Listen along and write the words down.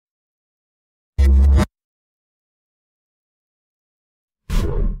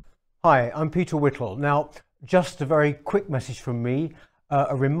Hi, I'm Peter Whittle. Now, just a very quick message from me,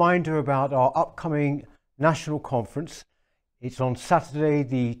 a reminder about our upcoming national conference. It's on Saturday,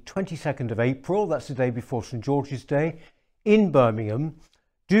 the 22nd of April, that's the day before St George's Day, in Birmingham.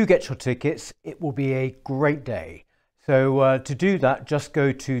 Do get your tickets, it will be a great day. So to do that, just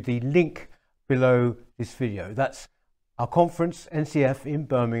go to the link below this video. That's our conference, NCF in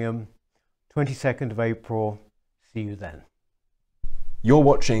Birmingham, 22nd of April. See you then. You're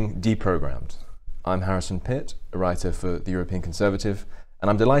watching Deprogrammed. I'm Harrison Pitt, a writer for The European Conservative, and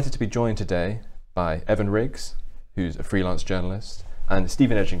I'm delighted to be joined today by Evan Riggs, who's a freelance journalist, and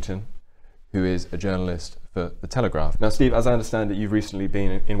Stephen Edgington, who is a journalist for The Telegraph. Now, Steve, as I understand it, you've recently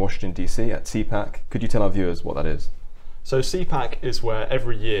been in Washington, DC at CPAC. Could you tell our viewers what that is? So CPAC is where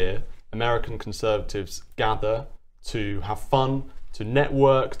every year American conservatives gather to have fun, to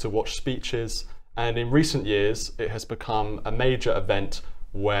network, to watch speeches. And in recent years, it has become a major event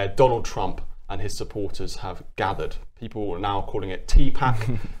where Donald Trump and his supporters have gathered. People are now calling it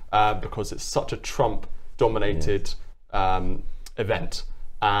TPAC because it's such a Trump-dominated event.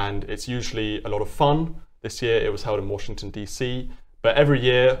 And it's usually a lot of fun. This year, it was held in Washington, DC. But every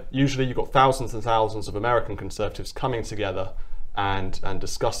year, usually you've got thousands and thousands of American conservatives coming together and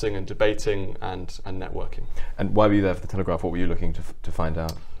discussing and debating and networking. And why were you there for The Telegraph? What were you looking to find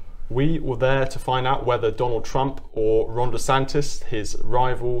out? We were there to find out whether Donald Trump or Ron DeSantis, his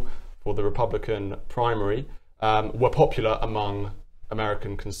rival for the Republican primary, were popular among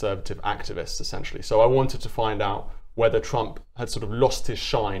American conservative activists, essentially. So I wanted to find out whether Trump had sort of lost his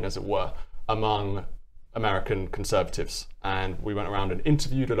shine, as it were, among American conservatives. And we went around and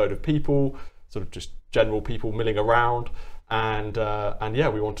interviewed a load of people, sort of just general people milling around. And yeah,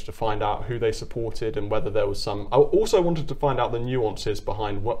 we wanted to find out who they supported and whether there was some. I also wanted to find out the nuances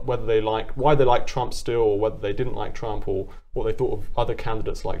behind whether they why they like Trump still, or whether they didn't like Trump, or what they thought of other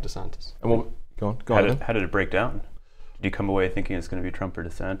candidates like DeSantis. And go on. How did it break down? Did you come away thinking it's going to be Trump or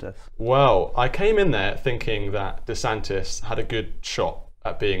DeSantis? Well, I came in there thinking that DeSantis had a good shot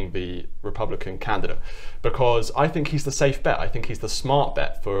at being the Republican candidate, because I think he's the safe bet. I think he's the smart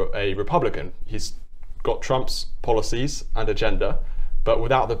bet for a Republican. He's got Trump's policies and agenda, but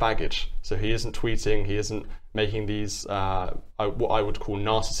without the baggage. So he isn't tweeting, he isn't making these what I would call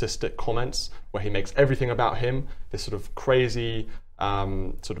narcissistic comments, where he makes everything about him, this sort of crazy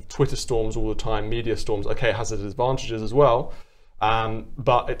sort of Twitter storms all the time, media storms. Okay, it has its advantages as well,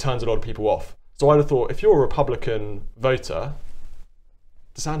 but it turns a lot of people off. So I'd have thought, if you're a Republican voter,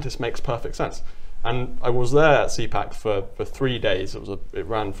 DeSantis makes perfect sense. And I was there at CPAC for 3 days. It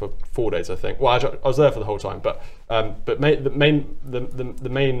ran for 4 days, I think. Well, I was there for the whole time, but the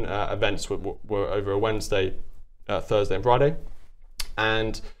main events were over a Wednesday, Thursday, and Friday.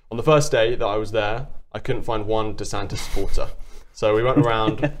 And on the first day that I was there, I couldn't find one DeSantis supporter. So we went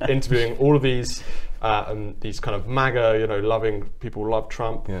around interviewing all of these kind of MAGA, loving people who love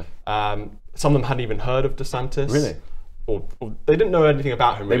Trump. Yeah. Some of them hadn't even heard of DeSantis. Really? Or they didn't know anything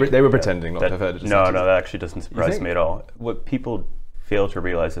about him. Really. They were pretending not to have heard of DeSantis. No, that actually doesn't surprise me at all. What people fail to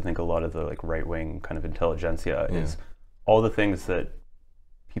realize, I think a lot of the right-wing kind of intelligentsia is all the things that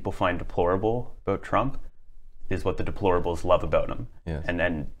people find deplorable about Trump is what the deplorables love about him. Yes.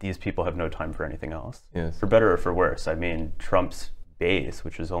 And these people have no time for anything else. Yes. For better or for worse. I mean, Trump's base,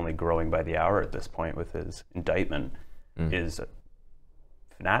 which is only growing by the hour at this point with his indictment, is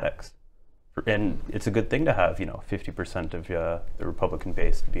fanatics. And it's a good thing to have, 50% of the Republican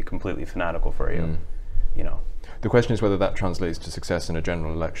base to be completely fanatical for you, The question is whether that translates to success in a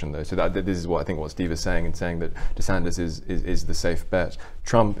general election, though. So this is what Steve is saying, and saying that DeSantis is the safe bet.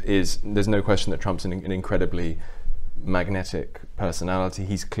 There's no question that Trump's an incredibly magnetic personality.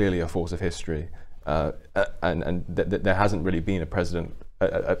 He's clearly a force of history, and there hasn't really been a president,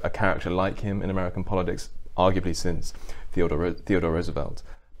 a character like him in American politics, arguably since Theodore Roosevelt.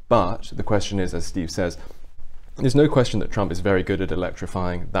 But the question is, as Steve says, there's no question that Trump is very good at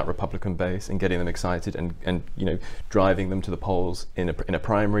electrifying that Republican base and getting them excited and driving them to the polls in a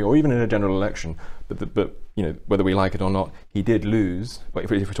primary or even in a general election. But whether we like it or not, he did lose. If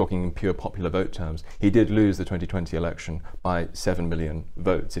we're talking in pure popular vote terms, he did lose the 2020 election by 7 million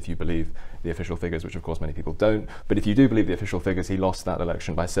votes, if you believe the official figures, which of course many people don't. But if you do believe the official figures, he lost that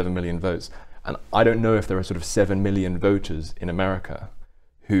election by 7 million votes. And I don't know if there are sort of 7 million voters in America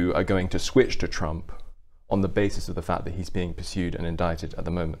who are going to switch to Trump on the basis of the fact that he's being pursued and indicted at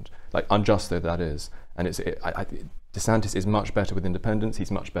the moment, like unjust though that is. And DeSantis is much better with independents.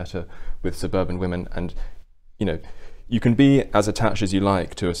 He's much better with suburban women, and you can be as attached as you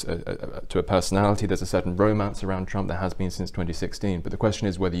like to a personality. There's a certain romance around Trump. There has been since 2016. But the question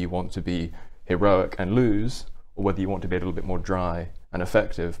is whether you want to be heroic and lose, or whether you want to be a little bit more dry and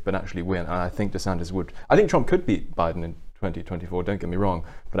effective but actually win. And I think DeSantis would. I think Trump could beat Biden in 2024. Don't get me wrong,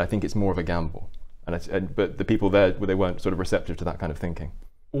 but I think it's more of a gamble. But the people there, they weren't sort of receptive to that kind of thinking.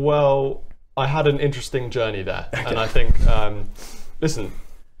 Well, I had an interesting journey there, and I think, listen,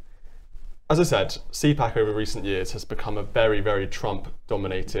 as I said, CPAC over recent years has become a very, very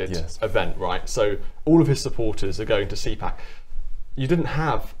Trump-dominated event, right? So all of his supporters are going to CPAC. You didn't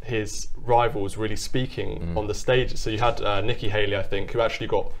have his rivals really speaking on the stage. So you had Nikki Haley, I think, who actually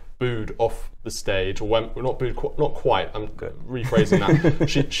got booed off the stage, or not booed, not quite. I'm rephrasing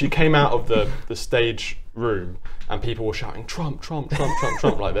that. she came out of the stage room, and people were shouting Trump, Trump, Trump, Trump,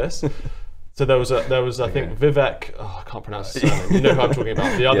 Trump like this. So there was I think Vivek. Oh, I can't pronounce his surname. You know who I'm talking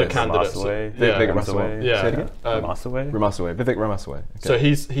about. The other candidate. Vivek Ramaswamy. Yeah. Say it again. Ramaswamy. Vivek Ramaswamy. Okay. So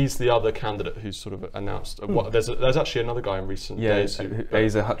he's the other candidate who's sort of announced. There's actually another guy in recent days who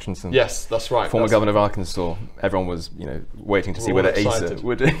Asa Hutchinson. Yes, that's right. Former governor of Arkansas. Everyone was waiting to see whether Asa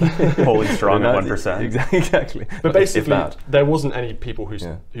would wholly strong at 1%. Exactly. But basically, there wasn't any people who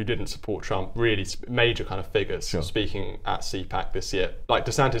didn't support Trump. Really, major kind of figures speaking at CPAC this year. Like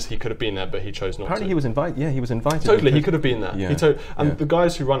DeSantis, he could have been there, but he chose not Apparently to. he was invited. Yeah, he was invited. Totally, he could have been there. Yeah. The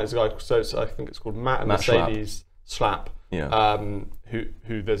guys who run it is a guy. So I think it's called Matt and Mercedes Schlapp. Yeah.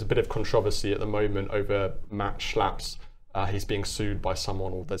 Who there's a bit of controversy at the moment over Matt Schlapp's. He's being sued by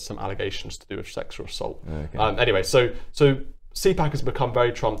someone, or there's some allegations to do with sexual assault. Okay. Anyway, so CPAC has become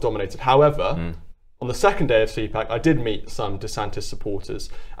very Trump dominated. However, on the second day of CPAC, I did meet some DeSantis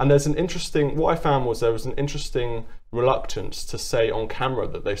supporters, and there's what I found was there was an interesting reluctance to say on camera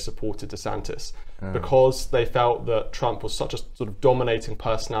that they supported DeSantis because they felt that Trump was such a sort of dominating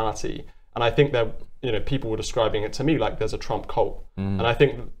personality, and I think that people were describing it to me like there's a Trump cult, and I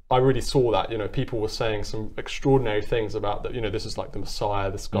think I really saw that. People were saying some extraordinary things about that. This is like the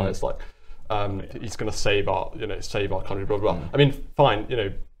Messiah. This guy is like he's going to save our country. Blah blah. I mean, fine.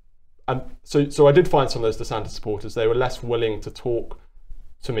 And so I did find some of those DeSantis supporters, they were less willing to talk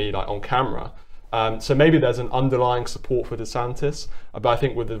to me like on camera. So maybe there's an underlying support for DeSantis, but I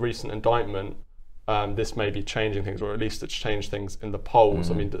think with the recent indictment, this may be changing things, or at least it's changed things in the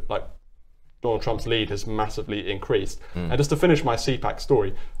polls. I mean, like Donald Trump's lead has massively increased. And just to finish my CPAC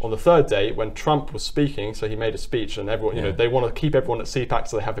story, on the third day when Trump was speaking, so he made a speech, and everyone, they want to keep everyone at CPAC,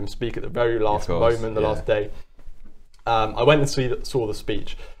 so they have him speak at the very last moment, the last day. I went and saw the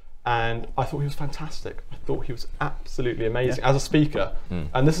speech. And I thought he was fantastic. I thought he was absolutely amazing as a speaker.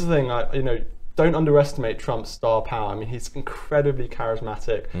 And this is the thing, don't underestimate Trump's star power. I mean, he's incredibly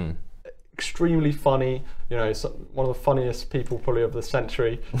charismatic, extremely funny. One of the funniest people probably of the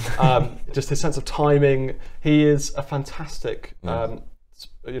century. Just his sense of timing. He is a fantastic,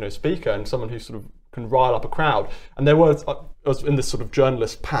 speaker, and someone who sort of can rile up a crowd. And I was in this sort of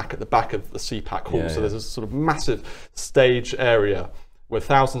journalist pack at the back of the CPAC hall. So there's this sort of massive stage area with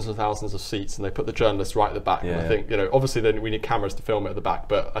thousands and thousands of seats, and they put the journalists right at the back. And I think, obviously then we need cameras to film it at the back,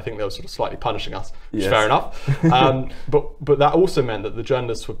 but I think they were sort of slightly punishing us, which is fair enough. But that also meant that the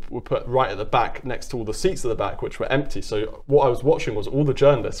journalists were put right at the back next to all the seats at the back, which were empty. So what I was watching was all the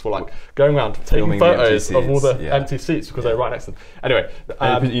journalists were like going around taking photos of all the empty seats because they were right next to them. Anyway.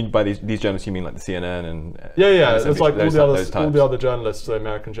 By these journalists, you mean like the CNN and... It's like all the other journalists, the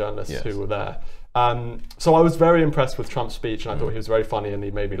American journalists who were there. So I was very impressed with Trump's speech, and I thought he was very funny and he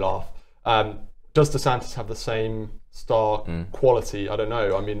made me laugh. Does DeSantis have the same star quality? I don't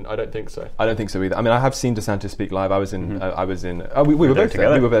know. I mean, I don't think so. I don't think so either. I mean, I have seen DeSantis speak live. I was in. We were both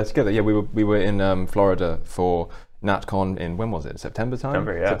together. We were there together. Yeah, we were in Florida for NatCon in, when was it? September time.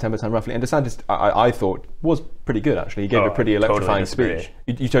 September time roughly. And DeSantis, I thought, was pretty good actually. He gave a pretty electrifying speech.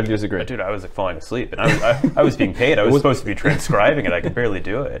 You totally disagree? Dude, I was like falling asleep, and I was being paid. I was supposed to be transcribing it. I could barely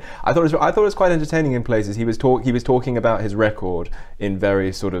do it. I thought it was quite entertaining in places. He was talking about his record in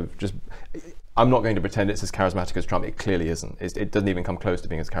very sort of just. I'm not going to pretend it's as charismatic as Trump. It clearly isn't. It doesn't even come close to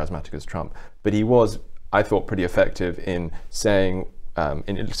being as charismatic as Trump. But he was, I thought, pretty effective in saying.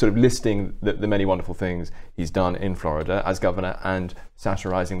 In sort of listing the many wonderful things he's done in Florida as governor and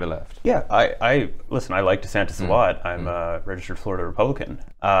satirizing the left. Yeah, I listen, I like DeSantis a lot. I'm a registered Florida Republican.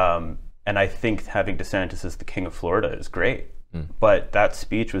 And I think having DeSantis as the king of Florida is great. But that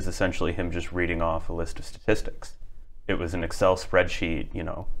speech was essentially him just reading off a list of statistics. It was an Excel spreadsheet,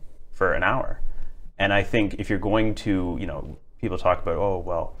 for an hour. And I think if you're going to, people talk about, oh,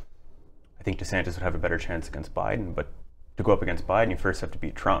 well, I think DeSantis would have a better chance against Biden, but to go up against Biden, you first have to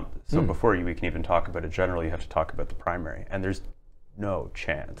beat Trump. So before we can even talk about a general, you have to talk about the primary. And there's no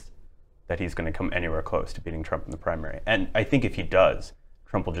chance that he's going to come anywhere close to beating Trump in the primary. And I think if he does,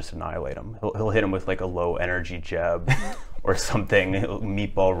 Trump will just annihilate him. He'll hit him with like a low energy jab or something,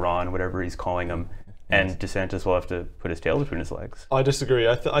 Meatball Ron, whatever he's calling him. And DeSantis will have to put his tail between his legs. I disagree.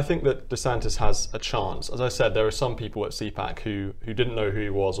 I think that DeSantis has a chance. As I said, there are some people at CPAC who didn't know who he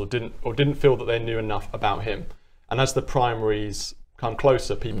was or didn't feel that they knew enough about him. And as the primaries come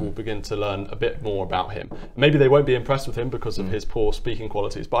closer, people will begin to learn a bit more about him. Maybe they won't be impressed with him because of his poor speaking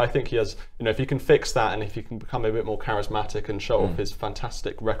qualities, but I think he has, if he can fix that and if he can become a bit more charismatic and show off his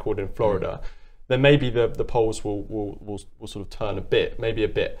fantastic record in Florida, then maybe the polls will sort of turn a bit, maybe a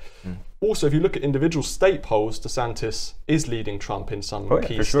bit. Also, if you look at individual state polls, DeSantis is leading Trump in some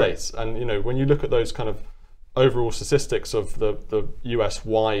key states. And when you look at those kind of overall statistics of the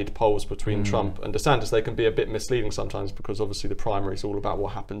US-wide polls between Trump and DeSantis, they can be a bit misleading sometimes because obviously the primary is all about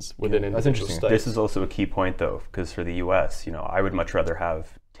what happens within individual states. This is also a key point though, because for the US, I would much rather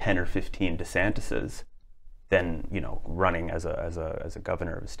have 10 or 15 DeSantises than running as a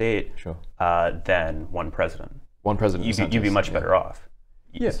governor of a state, than one president. One president. You'd be much better off.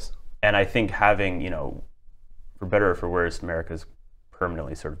 Yes. And I think having, for better or for worse, America's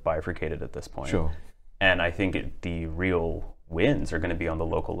permanently sort of bifurcated at this point. Sure. And I think the real wins are going to be on the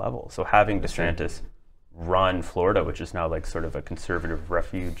local level. So having DeSantis run Florida, which is now like sort of a conservative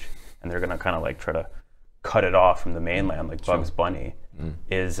refuge, and they're going to kind of like try to cut it off from the mainland like Bugs Bunny,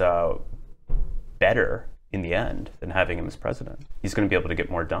 is better in the end than having him as president. He's going to be able to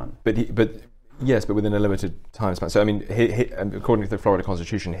get more done. Yes, but within a limited time span. So I mean, according to the Florida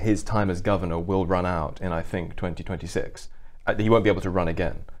Constitution, his time as governor will run out in, I think, 2026. He won't be able to run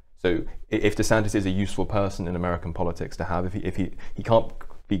again. So if DeSantis is a useful person in American politics to have, if he can't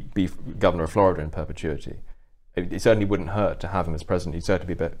be governor of Florida in perpetuity, it certainly wouldn't hurt to have him as president. He'd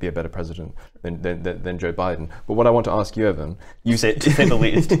certainly be a better president than Joe Biden. But what I want to ask you, Evan, to say the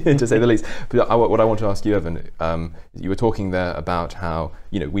least, to say the least. But what I want to ask you, Evan, you were talking there about how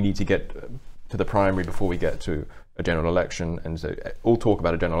we need to get to the primary before we get to a general election, and so all talk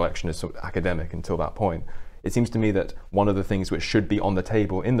about a general election is sort of academic until that point. It seems to me that one of the things which should be on the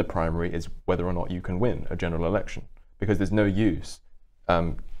table in the primary is whether or not you can win a general election, because there's no use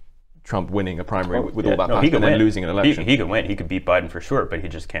Trump winning a primary with all that passion and then losing an election. He can win. He could beat Biden for sure, but he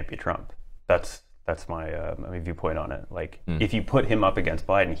just can't beat Trump. That's my viewpoint on it. Like, if you put him up against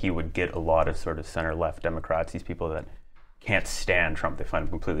Biden, he would get a lot of sort of center-left Democrats, these people that can't stand Trump. They find him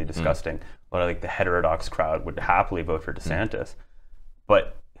completely disgusting. A lot of like the heterodox crowd would happily vote for DeSantis,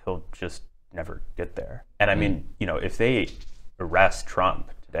 but he'll just never get there. And I mean, if they arrest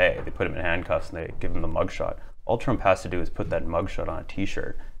Trump today, they put him in handcuffs and they give him the mugshot, all Trump has to do is put that mugshot on a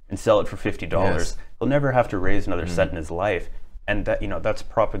t-shirt and sell it for $50. Yes. He'll never have to raise another cent in his life. And that, that's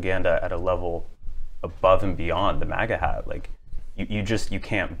propaganda at a level above and beyond the MAGA hat. Like, you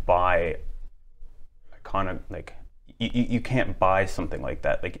can't buy you can't buy something like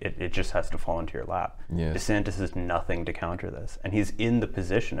that. Like, it just has to fall into your lap. Yes. DeSantis is nothing to counter this. And he's in the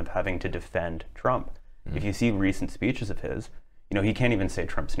position of having to defend Trump. If you see recent speeches of his, he can't even say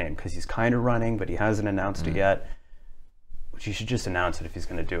Trump's name because he's kind of running, but he hasn't announced it yet. Which he should just announce it if he's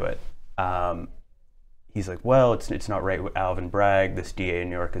going to do it. He's like, well, it's not right what Alvin Bragg, this DA in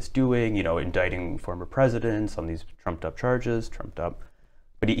New York, is doing, indicting former presidents on these trumped up charges,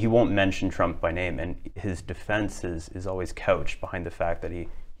 But he won't mention Trump by name, and his defense is always couched behind the fact that he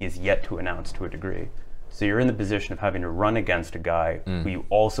is yet to announce to a degree. So you're in the position of having to run against a guy who you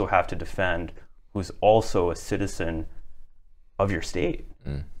also have to defend, who's also a citizen of your state.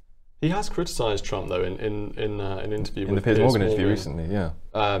 He has criticised Trump though in an interview with the Piers Morgan interview recently,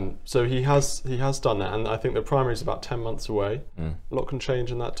 so he has done that, and I think the primary is about 10 months away. A lot can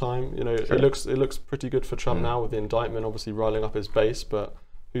change in that time. It looks pretty good for Trump now with the indictment obviously riling up his base, but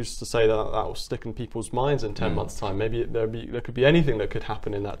who's to say that will stick in people's minds in 10 months' time? Maybe there could be anything that could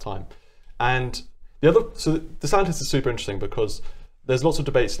happen in that time. And so DeSantis is super interesting because there's lots of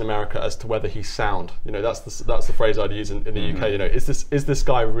debates in America as to whether he's sound. That's the phrase I'd use in the UK. Is this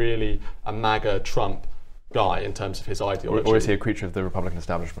guy really a MAGA Trump guy in terms of his ideology, or is he a creature of the Republican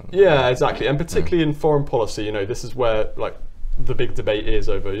establishment? Yeah, exactly. And particularly in foreign policy, this is where like the big debate is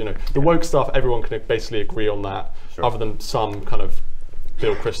over. The woke stuff. Everyone can basically agree on that, other than some kind of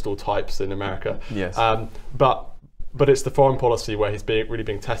Bill Kristol types in America. Yes. But it's the foreign policy where he's really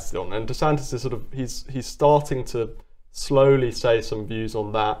being tested on, and DeSantis is sort of he's starting to slowly say some views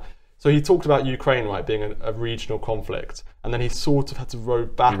on that. So he talked about Ukraine, right, being a regional conflict, and then he sort of had to row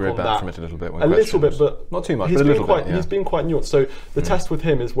back on that from it a little bit, but not too much, but a little bit. He's been quite nuanced. So the test with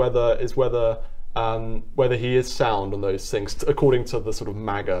him is whether he is sound on those things according to the sort of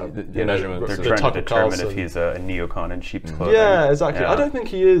MAGA the measurements. They're trying to determine if he's a neocon in sheep's clothing. Yeah, exactly. Yeah. I don't think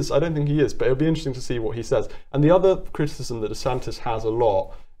he is, but it'll be interesting to see what he says. And the other criticism that DeSantis has a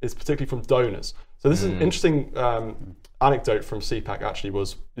lot is particularly from donors. So this is an interesting anecdote from CPAC actually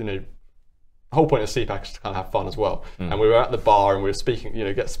was, the whole point of CPAC is to kind of have fun as well. And we were at the bar and we were speaking,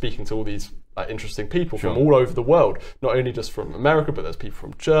 speaking to all these interesting people from all over the world, not only just from America, but there's people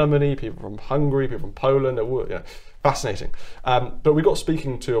from Germany, people from Hungary, people from Poland. Fascinating. But we got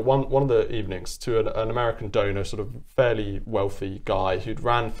speaking to one of the evenings to an American donor, sort of fairly wealthy guy who'd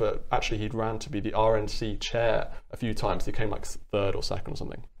ran to be the RNC chair a few times. He came like third or second or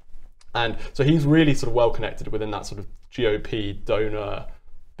something. And so he's really sort of well connected within that sort of GOP donor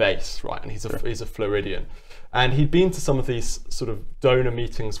base, right? And he's a Floridian. And he'd been to some of these sort of donor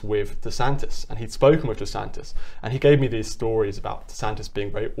meetings with DeSantis, and he'd spoken with DeSantis, and he gave me these stories about DeSantis being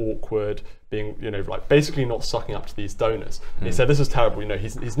very awkward, being, like basically not sucking up to these donors. And he said, this is terrible,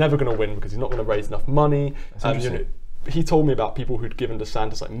 he's never going to win because he's not going to raise enough money. He told me about people who'd given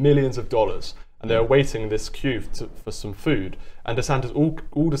DeSantis like millions of dollars, and they were waiting in this queue for some food. And DeSantis,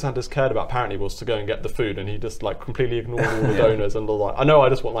 all DeSantis cared about apparently was to go and get the food, and he just like completely ignored all the donors and was like, I know, I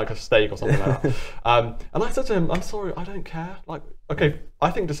just want like a steak or something like that. And I said to him, I'm sorry, I don't care. Like, okay,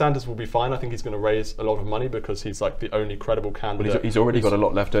 I think DeSantis will be fine. I think he's going to raise a lot of money because he's like the only credible candidate. Well, he's already got a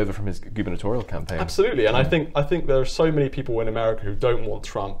lot left over from his gubernatorial campaign. Absolutely, and I think there are so many people in America who don't want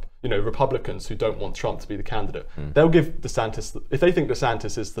Trump. Republicans who don't want Trump to be the candidate. They'll give DeSantis, if they think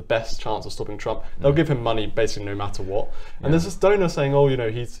DeSantis is the best chance of stopping Trump, they'll give him money basically no matter what. And there's this donor saying, oh,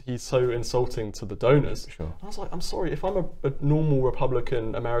 he's so insulting to the donors. Sure. And I was like, I'm sorry, if I'm a normal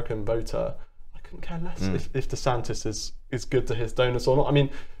Republican American voter, I couldn't care less if DeSantis is good to his donors or not. I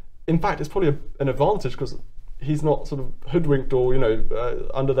mean, in fact, it's probably an advantage because he's not sort of hoodwinked or,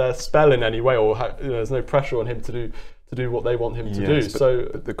 under their spell in any way, or there's no pressure on him to do what they want him to do. So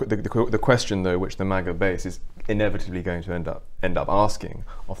the question though, which the MAGA base is inevitably going to end up asking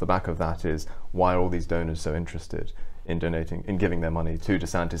off the back of that is, why are all these donors so interested in donating, in giving their money to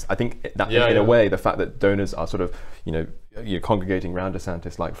DeSantis? I think that in a way, the fact that donors are sort of congregating around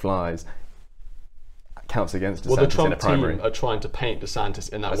DeSantis like flies counts against DeSantis well, the Trump in a primary. team are trying to paint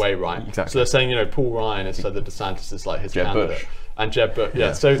DeSantis in that way, right? Exactly. So they're saying, Paul Ryan has said that DeSantis is like his Jeb candidate. Bush. And Jeb Bush,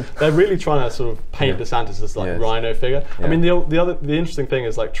 So they're really trying to sort of paint DeSantis as like rhino figure. I mean, the interesting thing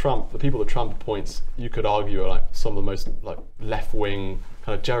is like Trump, the people that Trump appoints, you could argue are like some of the most like left-wing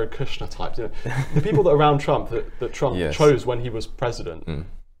kind of Jared Kushner types. The people that are around Trump that Trump chose when he was president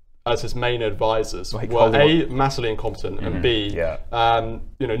as his main advisors were A, massively incompetent, and B,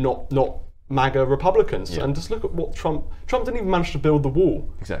 not MAGA Republicans. And just look at what Trump didn't even manage to build the wall.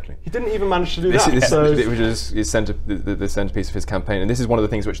 Exactly. He didn't even manage to do that. Which is the centerpiece of his campaign. And this is one of the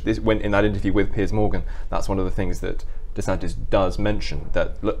things which, when in that interview with Piers Morgan, that's one of the things that DeSantis does mention,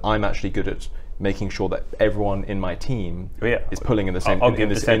 that look, I'm actually good at making sure that everyone in my team is pulling in the same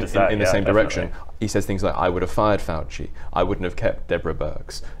same direction. He says things like, I would have fired Fauci, I wouldn't have kept Deborah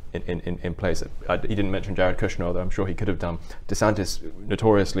Birx in place. He didn't mention Jared Kushner, although I'm sure he could have done. DeSantis,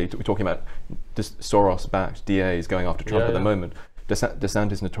 notoriously, we're talking about Soros-backed DAs going after Trump at the moment.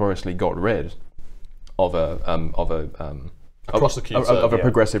 DeSantis notoriously got rid of a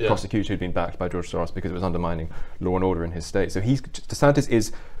progressive prosecutor who'd been backed by George Soros because it was undermining law and order in his state. So DeSantis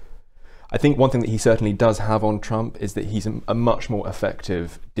is, I think one thing that he certainly does have on Trump is that he's a much more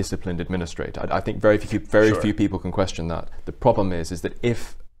effective, disciplined administrator. I think very few people can question that. The problem is that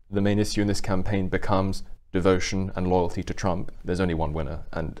if the main issue in this campaign becomes devotion and loyalty to Trump, there's only one winner.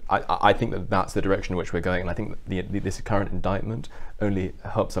 And I think that that's the direction in which we're going. And I think that this current indictment only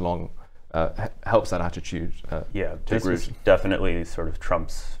helps that attitude this was definitely sort of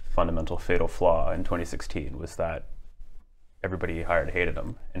Trump's fundamental fatal flaw in 2016, was that everybody he hired hated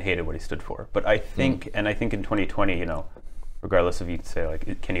him and hated what he stood for. But I think, and I think in 2020, regardless of you say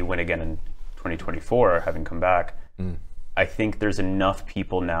like, can he win again in 2024, having come back, I think there's enough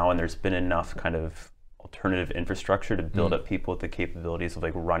people now, and there's been enough kind of alternative infrastructure to build up people with the capabilities of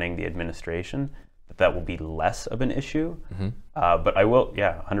like running the administration, that will be less of an issue. But I will,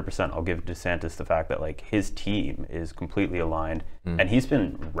 100%, I'll give DeSantis the fact that like his team is completely aligned, and he's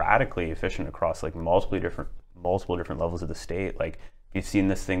been radically efficient across like multiple different levels of the state. Like you've seen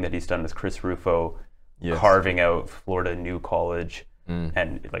this thing that he's done with Chris Rufo, carving out Florida New College,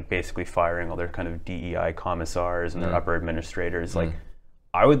 and like basically firing all their kind of DEI commissars and their upper administrators. Like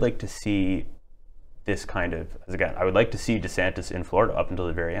I would like to see this kind of, I would like to see DeSantis in Florida up until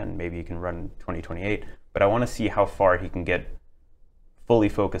the very end. Maybe he can run in 2028, but I want to see how far he can get fully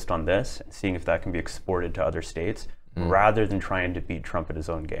focused on this and seeing if that can be exported to other states rather than trying to beat Trump at his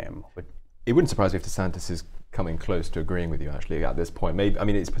own game. It wouldn't surprise me if DeSantis is coming close to agreeing with you actually at this point. Maybe, I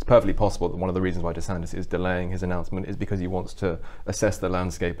mean, it's perfectly possible that one of the reasons why DeSantis is delaying his announcement is because he wants to assess the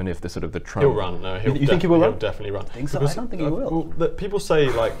landscape and if the sort of the Trump. He'll run. No, you think he will run? He'll definitely run. I think so. I don't think he will. People say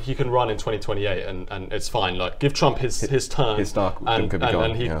like he can run in 2028 and it's fine. Like give Trump his turn. His star could be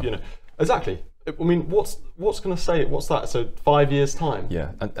gone. And he, yeah. Exactly. I mean, what's going to say? What's that? So 5 years time.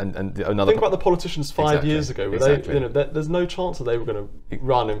 Yeah, and another. Think about the politicians 5 years ago. Exactly. There's no chance that they were going to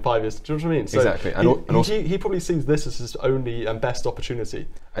run in 5 years. Do you know what I mean? So exactly. he probably sees this as his only and best opportunity.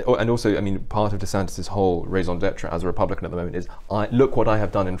 And also, I mean, part of DeSantis' whole raison d'etre as a Republican at the moment is, look what I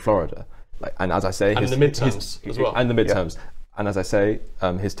have done in Florida. Like, and as I say, and the midterms as well. And the midterms. Yeah. And as I say,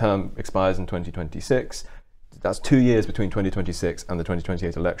 his term expires in 2026. That's 2 years between 2026 and the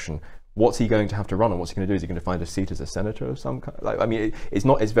 2028 election. What's he going to have to run on? What's he going to do? Is he going to find a seat as a senator of some kind? Like, I mean,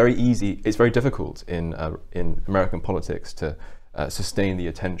 it's very easy. It's very difficult in American politics to sustain the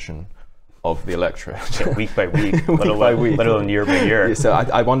attention of the electorate week by week, let alone year by year. Yeah, so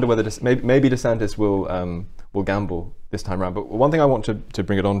I wonder whether maybe DeSantis will gamble this time around. But one thing I want to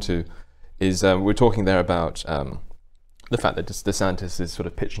bring it on to is we're talking there about the fact that DeSantis is sort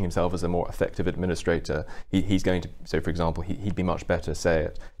of pitching himself as a more effective administrator. He's going to, so for example, he'd be much better, say,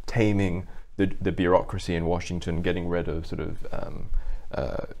 at taming the bureaucracy in Washington, getting rid of sort of,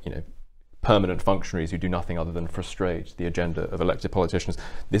 permanent functionaries who do nothing other than frustrate the agenda of elected politicians.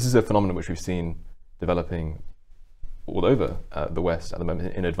 This is a phenomenon which we've seen developing all over the West at the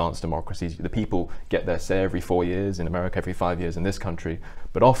moment in advanced democracies. The people get their say every 4 years, in America every 5 years in this country,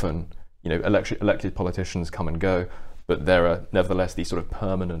 but often, elected politicians come and go. But there are nevertheless these sort of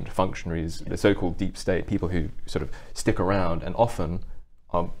permanent functionaries, the so-called deep state, people who sort of stick around and often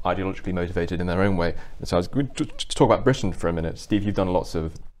are ideologically motivated in their own way. And so I was going to talk about Britain for a minute. Steve, you've done lots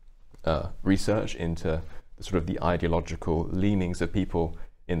of research into the ideological leanings of people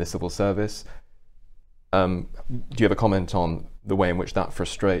in the civil service. Do you have a comment on the way in which that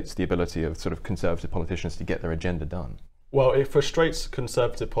frustrates the ability of sort of conservative politicians to get their agenda done? Well, it frustrates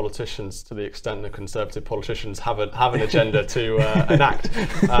conservative politicians to the extent that conservative politicians have an agenda to enact,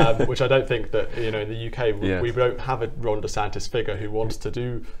 which I don't think that in the UK we don't have a Ron DeSantis figure who wants to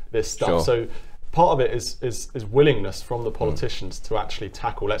do this stuff. Sure. So part of it is willingness from the politicians to actually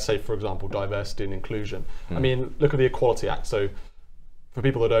tackle, let's say, for example, diversity and inclusion. I mean, look at the Equality Act. So for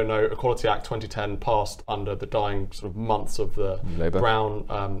people that don't know, Equality Act 2010 passed under the dying sort of months of the Labour.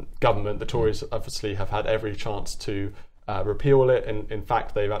 Brown government. The Tories obviously have had every chance to repeal it, and in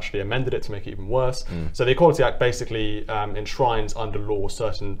fact they've actually amended it to make it even worse. So the Equality Act basically enshrines under law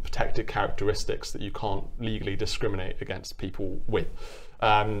certain protected characteristics that you can't legally discriminate against people with.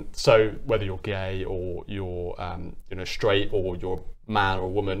 So whether you're gay or you're straight or you're man or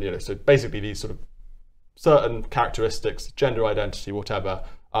woman, so basically these sort of certain characteristics, gender identity, whatever,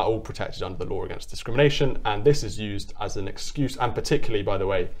 are all protected under the law against discrimination, and this is used as an excuse, and particularly, by the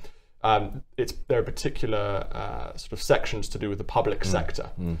way, there are particular sort of sections to do with the public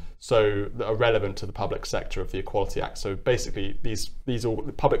sector, so that are relevant to the public sector of the Equality Act. So basically, these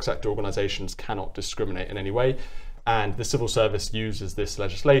public sector organisations cannot discriminate in any way, and the civil service uses this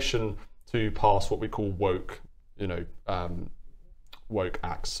legislation to pass what we call woke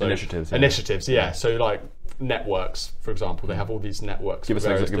acts. So initiatives, yeah. So like networks, for example, they have all these networks. Give us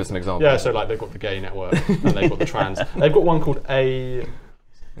an example. Yeah, so like they've got the gay network and they've got the trans. They've got one called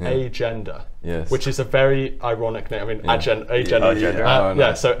Agenda, yes, which is a very ironic name. I mean, Agenda.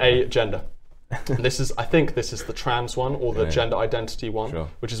 Yeah, so Agenda. I think this is the trans one or the gender identity one,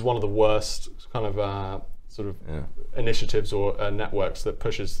 which is one of the worst kind of initiatives or networks that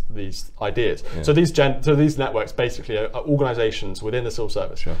pushes these ideas. So these networks basically are organisations within the civil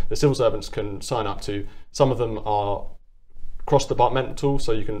service. The civil servants can sign up to. Some of them are cross-departmental,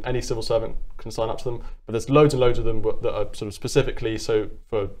 so any civil servant can sign up to them, but there's loads and loads of them that are sort of specifically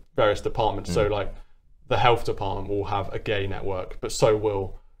for various departments. So like the health department will have a gay network, but so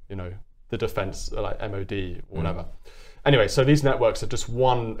will the defence, like MOD or whatever. Anyway, so these networks are just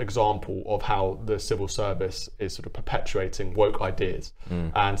one example of how the civil service is sort of perpetuating woke ideas.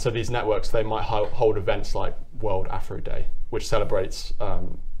 And so these networks, they might hold events like World Afro Day, which celebrates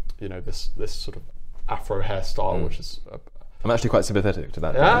this sort of Afro hairstyle, which is I'm actually quite sympathetic to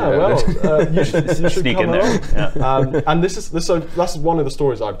that. You should sneak in there. Yeah. And that's one of the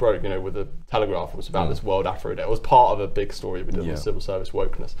stories I broke, with the Telegraph, was about this World Afro Day. It was part of a big story we did on civil service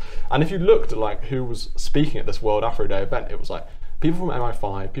wokeness. And if you looked at who was speaking at this World Afro Day event, it was like people from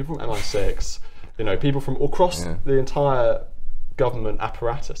MI5, people from MI6, people from across the entire government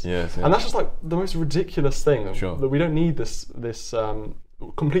apparatus. Yes. And that's just like the most ridiculous thing. Sure. That we don't need this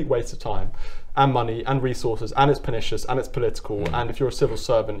complete waste of time and money and resources, and it's pernicious and it's political, and if you're a civil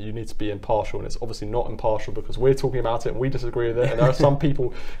servant you need to be impartial, and it's obviously not impartial because we're talking about it and we disagree with it, and there are some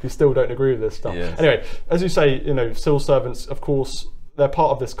people who still don't agree with this stuff. Yes. Anyway, as you say, you know, civil servants, of course, they're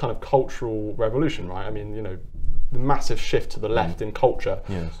part of this kind of cultural revolution, right? I mean, you know, the massive shift to the left in culture.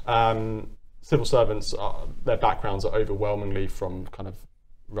 Yes. Civil servants, their backgrounds are overwhelmingly from kind of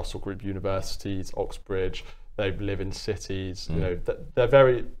Russell Group universities, Oxbridge. They live in cities. You know, they're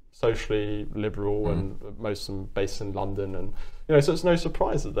very socially liberal, and most of them based in London, and you know, so it's no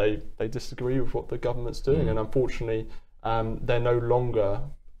surprise that they disagree with what the government's doing, and unfortunately, they're no longer.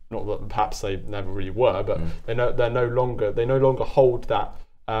 Not that perhaps they never really were, but they no longer hold that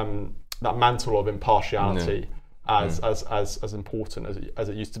that mantle of impartiality as important as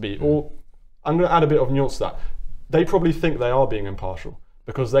it used to be. Or I'm going to add a bit of nuance to that. They probably think they are being impartial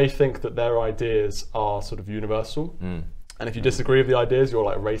because they think that their ideas are sort of universal. And if you disagree with the ideas, you're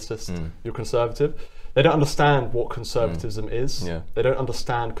like racist, you're conservative. They don't understand what conservatism is. They don't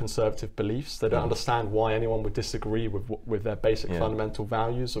understand conservative beliefs. They don't understand why anyone would disagree with their basic fundamental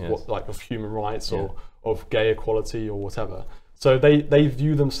values of what, like, of human rights or of gay equality or whatever. So they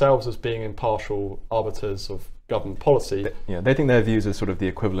view themselves as being impartial arbiters of government policy. They think their views are sort of the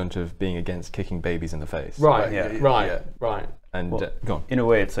equivalent of being against kicking babies in the face. Right. Right. And well, go on. In a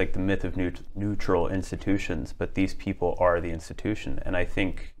way, it's like the myth of neutral institutions, but these people are the institution. And I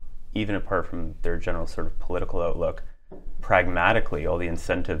think, even apart from their general sort of political outlook, pragmatically, all the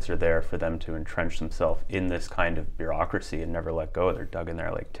incentives are there for them to entrench themselves in this kind of bureaucracy and never let go. They're dug in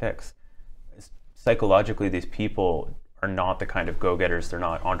there like ticks. Psychologically, these people are not the kind of go-getters. They're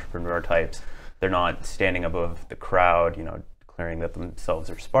not entrepreneur types. They're not standing above the crowd, you know, declaring that themselves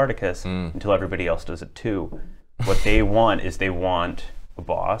are Spartacus until everybody else does it too. What they want is they want a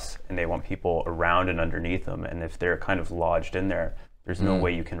boss, and they want people around and underneath them. And if they're kind of lodged in there, there's no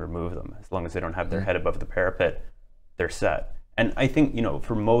way you can remove them. As long as they don't have their head above the parapet, they're set. And I think, you know,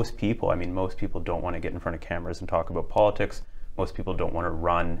 for most people, I mean, most people don't want to get in front of cameras and talk about politics. Most people don't want to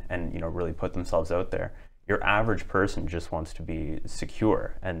run and, you know, really put themselves out there. Your average person just wants to be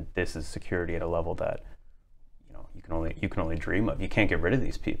secure, and this is security at a level that, you know, you can only dream of. You can't get rid of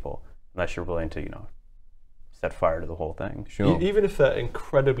these people unless you're willing to, you know, set fire to the whole thing. Sure. Even if they're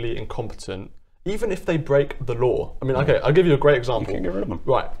incredibly incompetent, even if they break the law. I mean, okay, I'll give you a great example. You can't get rid of them.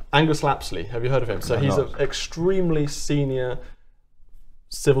 Right, Angus Lapsley, have you heard of him? So he's an extremely senior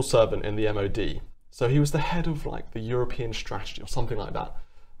civil servant in the MOD. So he was the head of like the European strategy or something like that.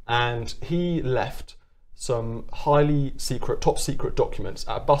 And he left some highly secret, top secret documents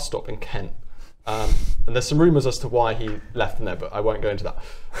at a bus stop in Kent. And there's some rumours as to why he left them there, but I won't go into that.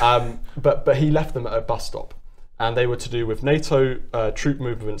 But he left them at a bus stop. And they were to do with NATO troop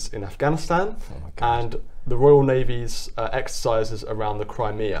movements in Afghanistan and the Royal Navy's exercises around the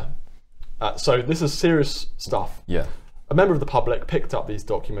Crimea. So this is serious stuff. Yeah. A member of the public picked up these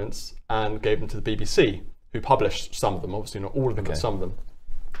documents and gave them to the BBC, who published some of them, obviously not all of them, but some of them,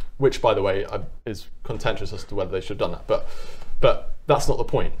 which, by the way, is contentious as to whether they should have done that. But that's not the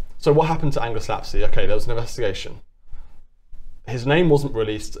point. So what happened to Angus Lapsley? Okay, there was an investigation. His name wasn't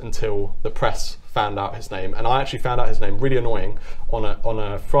released until the press found out his name, and I actually found out his name, really annoying, on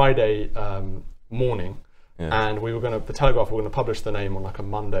a Friday morning, and the Telegraph were going to publish the name on like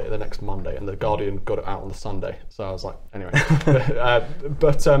the next Monday, and the Guardian got it out on the Sunday. So I was like, anyway.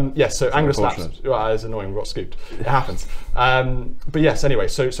 Yes, so Angus Lapsley, well, it was annoying, we got scooped. It happens. But yes, anyway,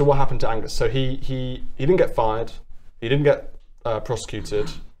 so what happened to Angus? So he didn't get fired, he didn't get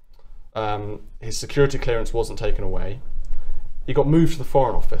prosecuted, his security clearance wasn't taken away. He got moved to the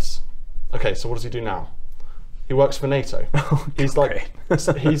Foreign Office. Okay, so what does he do now? He works for NATO. He's like,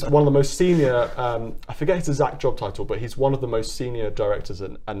 he's one of the most senior, I forget his exact job title, but he's one of the most senior directors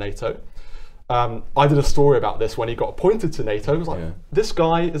at NATO. I did a story about this when he got appointed to NATO. I was like, this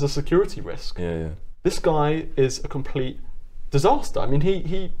guy is a security risk. This guy is a complete disaster. I mean,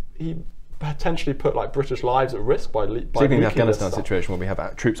 he potentially put like British lives at risk by particularly in the Afghanistan situation where we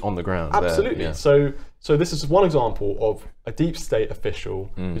have troops on the ground. Absolutely. There, So this is one example of a deep state official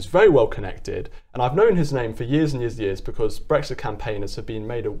who's very well connected, and I've known his name for years and years and years because Brexit campaigners have been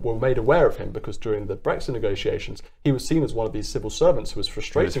made aware of him, because during the Brexit negotiations he was seen as one of these civil servants who was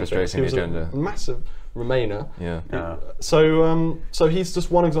frustrating things. He was a massive Remainer. So he's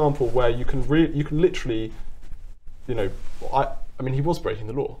just one example where you can literally, you know, I mean, he was breaking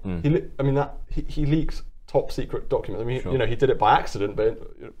the law. He leaked top secret documents. I mean, you know, he did it by accident, but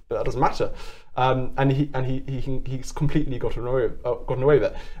that doesn't matter. And he's completely gotten away with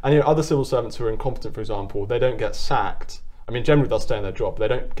it. And you know, other civil servants who are incompetent, for example, they don't get sacked. I mean, generally they'll stay in their job. They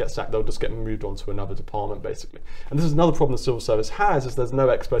don't get sacked. They'll just get moved on to another department, basically. And this is another problem the civil service has, is there's no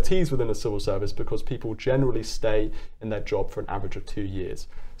expertise within the civil service because people generally stay in their job for an average of 2 years.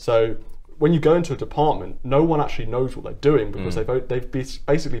 So when you go into a department, no one actually knows what they're doing because they've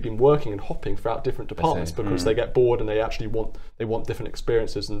basically been working and hopping throughout different departments because they get bored and they actually want different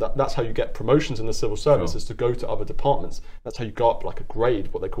experiences, and that's how you get promotions in the civil service, is to go to other departments. That's how you go up like a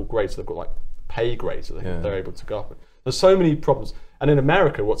grade, what they call grades. So they've got like pay grades that they're able to go up. There's so many problems, and in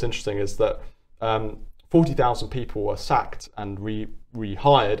America, what's interesting is that 40,000 people are sacked and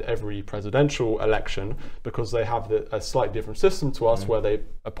rehired every presidential election because they have a slightly different system to us where they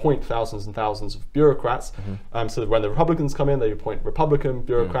appoint thousands and thousands of bureaucrats. So that when the Republicans come in, they appoint Republican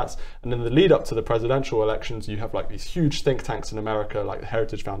bureaucrats. And in the lead up to the presidential elections, you have like these huge think tanks in America, like the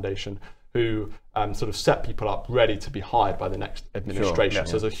Heritage Foundation, who sort of set people up ready to be hired by the next administration.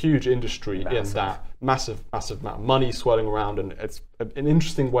 So there's a huge industry in that, massive amount of money swirling around, and it's an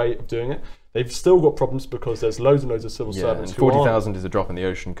interesting way of doing it. They've still got problems because there's loads and loads of civil servants. And 40,000 is a drop in the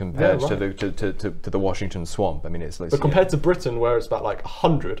ocean compared to the Washington swamp. I mean, it's like, but compared to Britain, where it's about like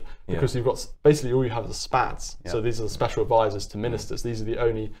 100, because you've got basically all you have is SPADs. So these are the special advisors to ministers. These are the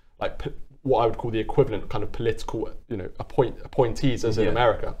only like what I would call the equivalent kind of political, appointees as in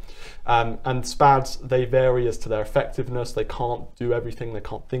America. And SPADs, they vary as to their effectiveness. They can't do everything. They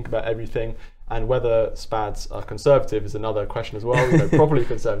can't think about everything. And whether SPADs are conservative is another question as well. Properly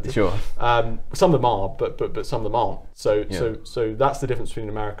conservative. Some of them are, but some of them aren't. So that's the difference between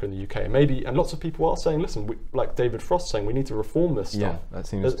America and the UK. And lots of people are saying, listen, like David Frost saying, we need to reform this stuff. Yeah, that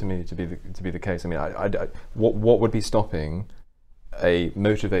seems to me to be the case. I mean, what would be stopping a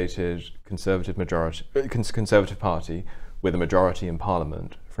motivated conservative party with a majority in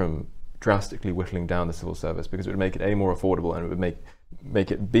Parliament from drastically whittling down the civil service, because it would make it more affordable, and it would make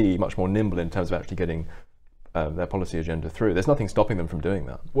it be much more nimble in terms of actually getting their policy agenda through. There's nothing stopping them from doing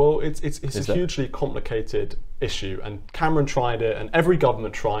that. Well, it's a hugely complicated issue, and Cameron tried it, and every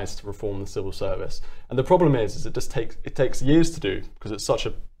government tries to reform the civil service. And the problem is it takes years to do, because it's such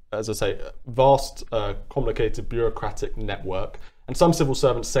a, as I say, vast, complicated bureaucratic network. And some civil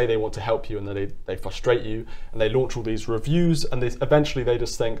servants say they want to help you, and then they frustrate you, and they launch all these reviews, and eventually they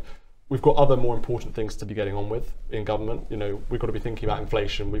just think, we've got other more important things to be getting on with in government. We've got to be thinking about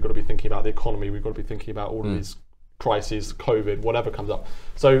inflation, we've got to be thinking about the economy, we've got to be thinking about all of these crises, COVID, whatever comes up.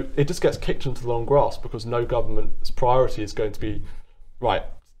 So it just gets kicked into the long grass because no government's priority is going to be, right,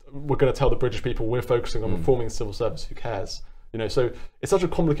 we're going to tell the British people we're focusing on reforming the civil service, who cares? So it's such a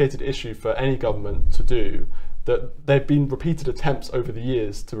complicated issue for any government to do that there have been repeated attempts over the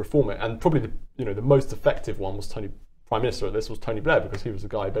years to reform it, and probably the most effective one was Prime Minister at this was Tony Blair, because he was the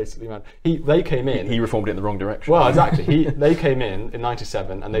guy basically, they came in. He reformed it in the wrong direction. Well, exactly. They came in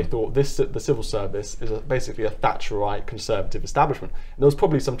 '97 and they thought the civil service is basically a Thatcherite conservative establishment. And there was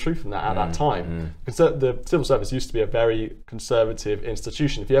probably some truth in that at that time. The civil service used to be a very conservative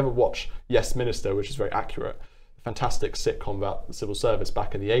institution. If you ever watch Yes Minister, which is very accurate, a fantastic sitcom about the civil service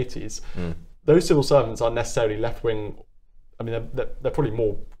back in the 80s, those civil servants aren't necessarily left-wing. I mean, they're probably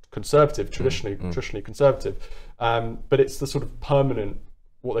more conservative, traditionally conservative, but it's the sort of permanent,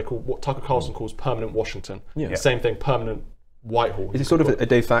 what Tucker Carlson calls permanent Washington. Same thing, permanent Whitehall. It's sort of a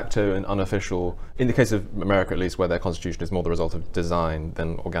de facto and unofficial, in the case of America at least, where their constitution is more the result of design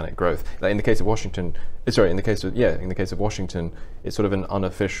than organic growth. Like in the case of Washington, in the case of Washington, it's sort of an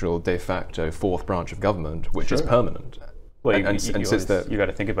unofficial de facto fourth branch of government, which is permanent. Well, you got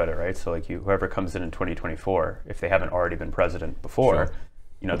to think about it, right? So like whoever comes in 2024, if they haven't already been president before,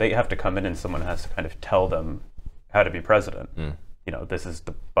 they have to come in and someone has to kind of tell them how to be president. This is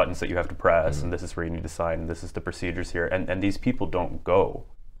the buttons that you have to press, and this is where you need to sign, and this is the procedures here. And these people don't go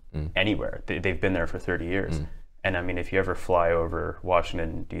anywhere. They've been there for 30 years. And I mean, if you ever fly over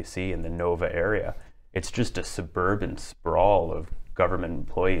Washington, D.C. in the Nova area, it's just a suburban sprawl of government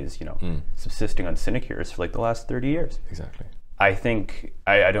employees, subsisting on sinecures for like the last 30 years. Exactly. I think,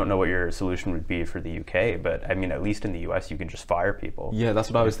 I don't know what your solution would be for the UK, but I mean, at least in the US, you can just fire people. Yeah, that's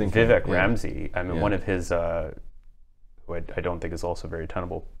what I was thinking. Vivek Ramsey, I mean, one of his, who I don't think is also a very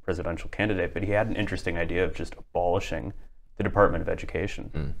tenable presidential candidate, but he had an interesting idea of just abolishing the Department of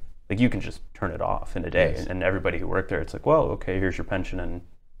Education. Like you can just turn it off in a day, and everybody who worked there, it's like, well, okay, here's your pension, and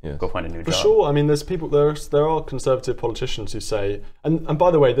go find a new job. For sure. I mean, there's people. There are conservative politicians who say, and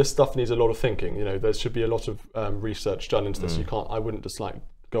by the way, this stuff needs a lot of thinking. There should be a lot of research done into this. I wouldn't just like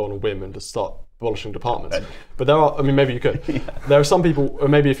go on a whim and just start abolishing departments. But there are. I mean, maybe you could. There are some people, or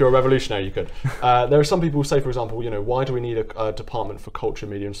maybe if you're a revolutionary, you could. There are some people who say, for example, why do we need a department for culture,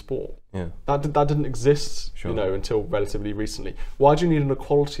 media, and sport? That didn't exist, until relatively recently. Why do you need an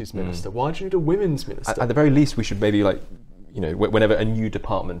equalities minister? Why do you need a women's minister? At the very least, we should maybe like whenever a new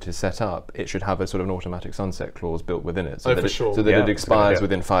department is set up, it should have a sort of an automatic sunset clause built within it, so that it expires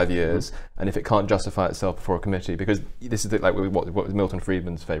within 5 years, and if it can't justify itself before a committee, because this is like what was Milton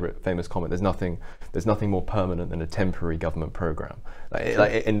Friedman's famous comment: there's nothing more permanent than a temporary government program,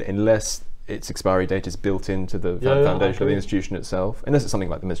 unless its expiry date is built into the foundation of the institution itself, unless it's something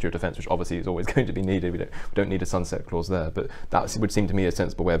like the Ministry of Defence, which obviously is always going to be needed. We don't need a sunset clause there, but that would seem to me a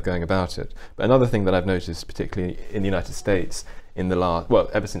sensible way of going about it. But another thing that I've noticed, particularly in the United States,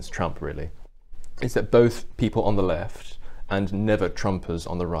 ever since Trump really, is that both people on the left and never Trumpers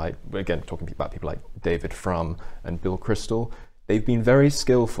on the right, again talking about people like David Frum and Bill Kristol, they've been very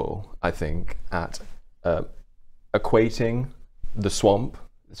skillful, I think, at equating the swamp,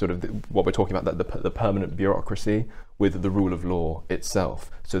 sort of what we're talking about, the permanent bureaucracy, with the rule of law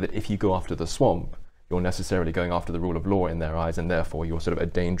itself, so that if you go after the swamp, you're necessarily going after the rule of law in their eyes, and therefore you're sort of a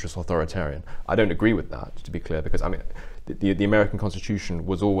dangerous authoritarian. I don't agree with that, to be clear, because I mean, the American Constitution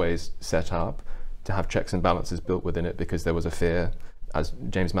was always set up to have checks and balances built within it, because there was a fear, as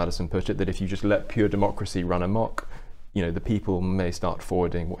James Madison put it, that if you just let pure democracy run amok, the people may start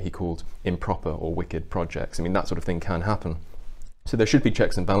forwarding what he called improper or wicked projects. I mean, that sort of thing can happen. So there should be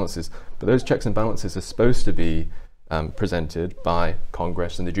checks and balances, but those checks and balances are supposed to be presented by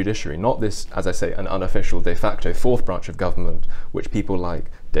Congress and the judiciary, not this, as I say, an unofficial de facto fourth branch of government, which people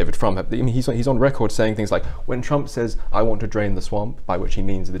like David Frum have. I mean, he's on record saying things like, when Trump says, "I want to drain the swamp," by which he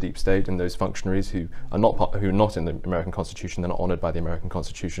means the deep state and those functionaries who are not in the American Constitution, they're not honoured by the American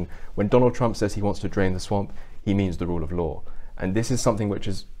Constitution. When Donald Trump says he wants to drain the swamp, he means the rule of law, and this is something which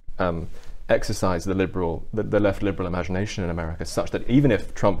is exercise the left liberal imagination in America, such that even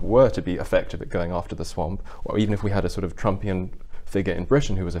if Trump were to be effective at going after the swamp, or even if we had a sort of Trumpian figure in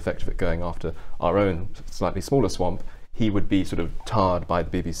Britain who was effective at going after our own slightly smaller swamp, he would be sort of tarred by the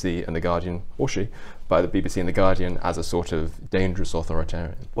BBC and the Guardian, or she, by the BBC and the Guardian, as a sort of dangerous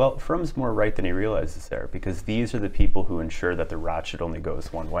authoritarian. Well, Frum's more right than he realizes there, because these are the people who ensure that the ratchet only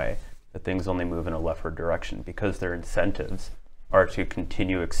goes one way, that things only move in a leftward direction, because their incentives are to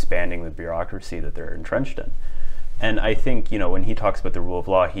continue expanding the bureaucracy that they're entrenched in. And I think, when he talks about the rule of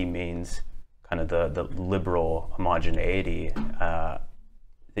law, he means kind of the liberal homogeneity that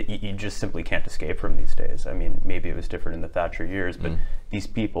you just simply can't escape from these days. I mean, maybe it was different in the Thatcher years, but these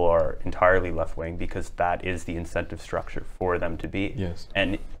people are entirely left-wing because that is the incentive structure for them to be. Yes.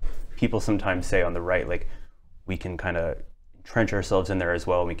 And people sometimes say on the right, like, we can kind of entrench ourselves in there as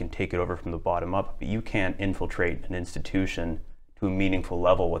well, and we can take it over from the bottom up, but you can't infiltrate an institution to a meaningful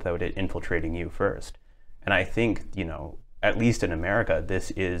level without it infiltrating you first. And I think, at least in America, this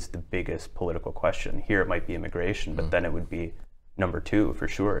is the biggest political question. Here it might be immigration, but then it would be number 2 for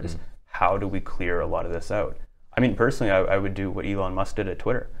sure, is how do we clear a lot of this out? I mean, personally, I would do what Elon Musk did at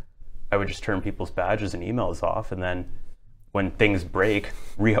Twitter. I would just turn people's badges and emails off, and then when things break,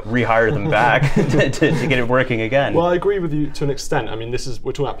 rehire them back to get it working again. Well, I agree with you to an extent. I mean,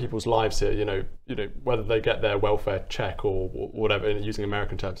 we're talking about people's lives here. Whether they get their welfare check or whatever, using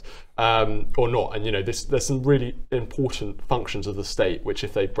American terms, or not. And there's some really important functions of the state which,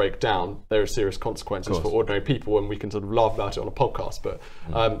 if they break down, there are serious consequences for ordinary people, and we can sort of laugh about it on a podcast. But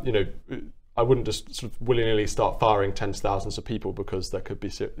I wouldn't just sort of willy-nilly start firing tens of thousands of people, because there could be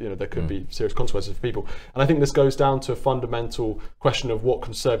be serious consequences for people. And I think this goes down to a fundamental question of what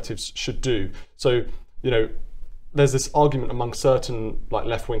conservatives should do. So, there's this argument among certain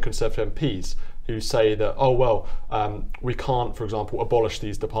left-wing conservative MPs who say that, we can't, for example, abolish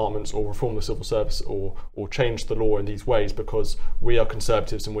these departments or reform the civil service or change the law in these ways because we are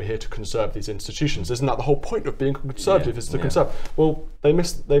conservatives and we're here to conserve these institutions. Isn't that the whole point of being conservative, is to conserve? Well, they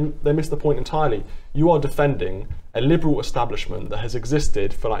miss the point entirely. You are defending a liberal establishment that has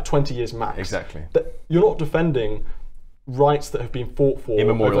existed for 20 years max. Exactly. You're not defending rights that have been fought for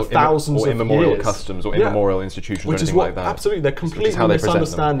over thousands of years. Immemorial customs or immemorial institutions, which or anything is what, like that. Absolutely, they're completely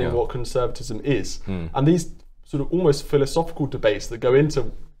misunderstanding what conservatism is. And these sort of almost philosophical debates that go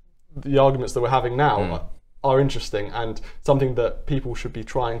into the arguments that we're having now are interesting, and something that people should be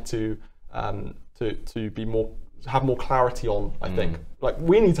trying to have more clarity on. I think,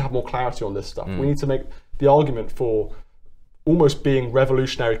 we need to have more clarity on this stuff. We need to make the argument for almost being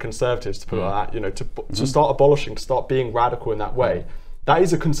revolutionary conservatives, to put it like that, to start abolishing, to start being radical in that way. That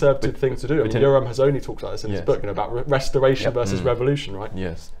is a conservative thing to do. I mean, Yoram Hazony talks about this in his book, about restoration versus revolution, right?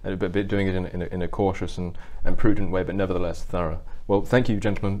 Yes, but doing it in a cautious and prudent way, but nevertheless thorough. Well, thank you,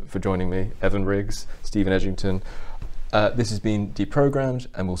 gentlemen, for joining me. Evan Riggs, Stephen Edgington. This has been Deprogrammed,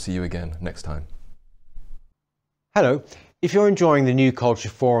 and we'll see you again next time. Hello. If you're enjoying the New Culture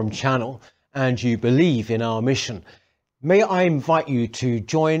Forum channel and you believe in our mission, may I invite you to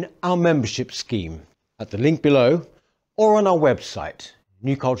join our membership scheme at the link below, or on our website,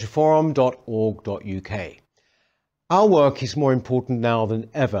 newcultureforum.org.uk. Our work is more important now than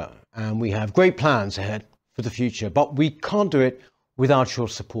ever, and we have great plans ahead for the future, but we can't do it without your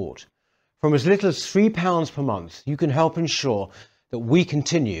support. From as little as £3 per month, you can help ensure that we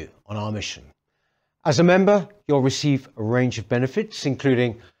continue on our mission. As a member, you'll receive a range of benefits,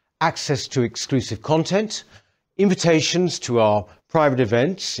 including access to exclusive content, invitations to our private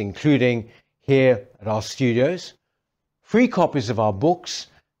events, including here at our studios, free copies of our books,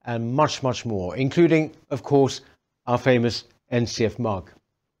 and much, much more, including, of course, our famous NCF mug.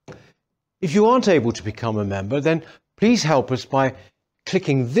 If you aren't able to become a member, then please help us by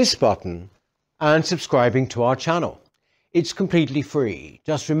clicking this button and subscribing to our channel. It's completely free.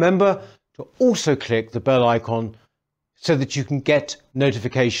 Just remember to also click the bell icon so that you can get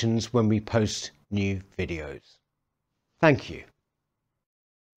notifications when we post new videos. Thank you.